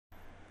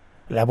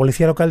La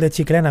Policía Local de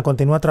Chiclana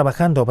continúa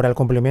trabajando para el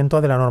cumplimiento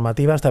de la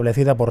normativa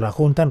establecida por la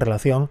Junta en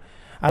relación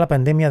a la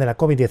pandemia de la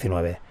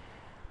COVID-19.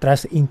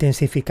 Tras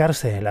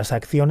intensificarse las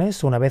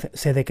acciones, una vez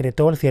se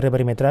decretó el cierre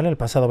perimetral el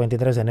pasado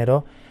 23 de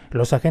enero,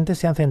 los agentes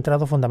se han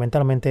centrado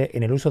fundamentalmente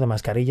en el uso de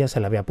mascarillas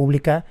en la vía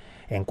pública,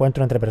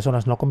 encuentro entre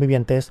personas no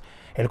convivientes,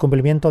 el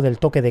cumplimiento del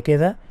toque de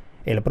queda,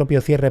 el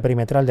propio cierre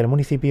perimetral del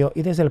municipio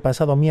y desde el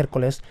pasado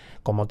miércoles,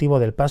 con motivo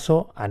del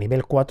paso a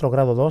nivel 4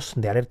 grado 2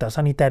 de alerta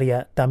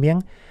sanitaria,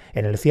 también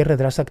en el cierre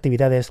de las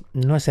actividades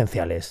no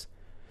esenciales.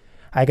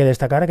 Hay que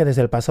destacar que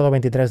desde el pasado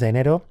 23 de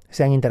enero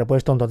se han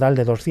interpuesto un total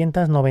de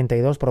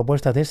 292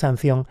 propuestas de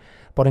sanción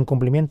por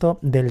incumplimiento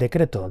del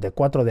decreto de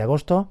 4 de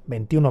agosto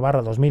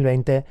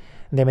 21/2020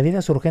 de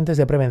medidas urgentes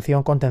de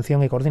prevención,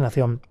 contención y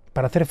coordinación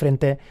para hacer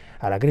frente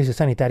a la crisis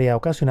sanitaria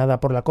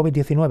ocasionada por la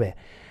COVID-19,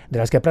 de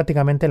las que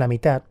prácticamente la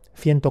mitad,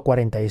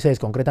 146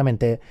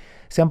 concretamente,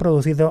 se han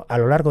producido a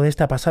lo largo de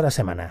esta pasada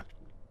semana.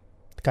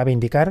 Cabe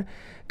indicar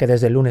que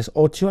desde el lunes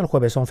 8 al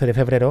jueves 11 de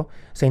febrero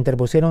se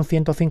interpusieron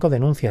 105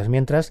 denuncias,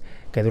 mientras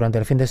que durante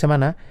el fin de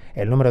semana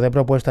el número de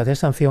propuestas de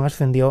sanción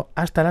ascendió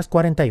hasta las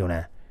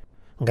 41.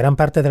 Gran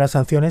parte de las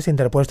sanciones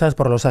interpuestas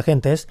por los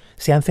agentes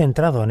se han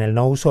centrado en el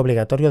no uso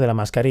obligatorio de la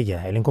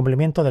mascarilla, el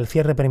incumplimiento del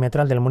cierre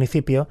perimetral del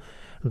municipio,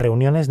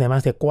 reuniones de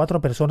más de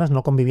 4 personas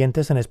no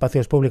convivientes en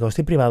espacios públicos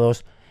y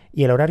privados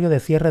y el horario de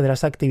cierre de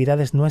las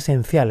actividades no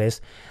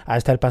esenciales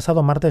hasta el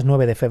pasado martes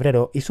 9 de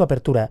febrero y su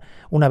apertura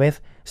una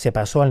vez se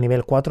pasó al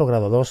nivel 4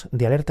 grado 2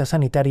 de alerta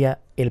sanitaria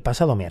el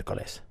pasado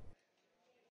miércoles.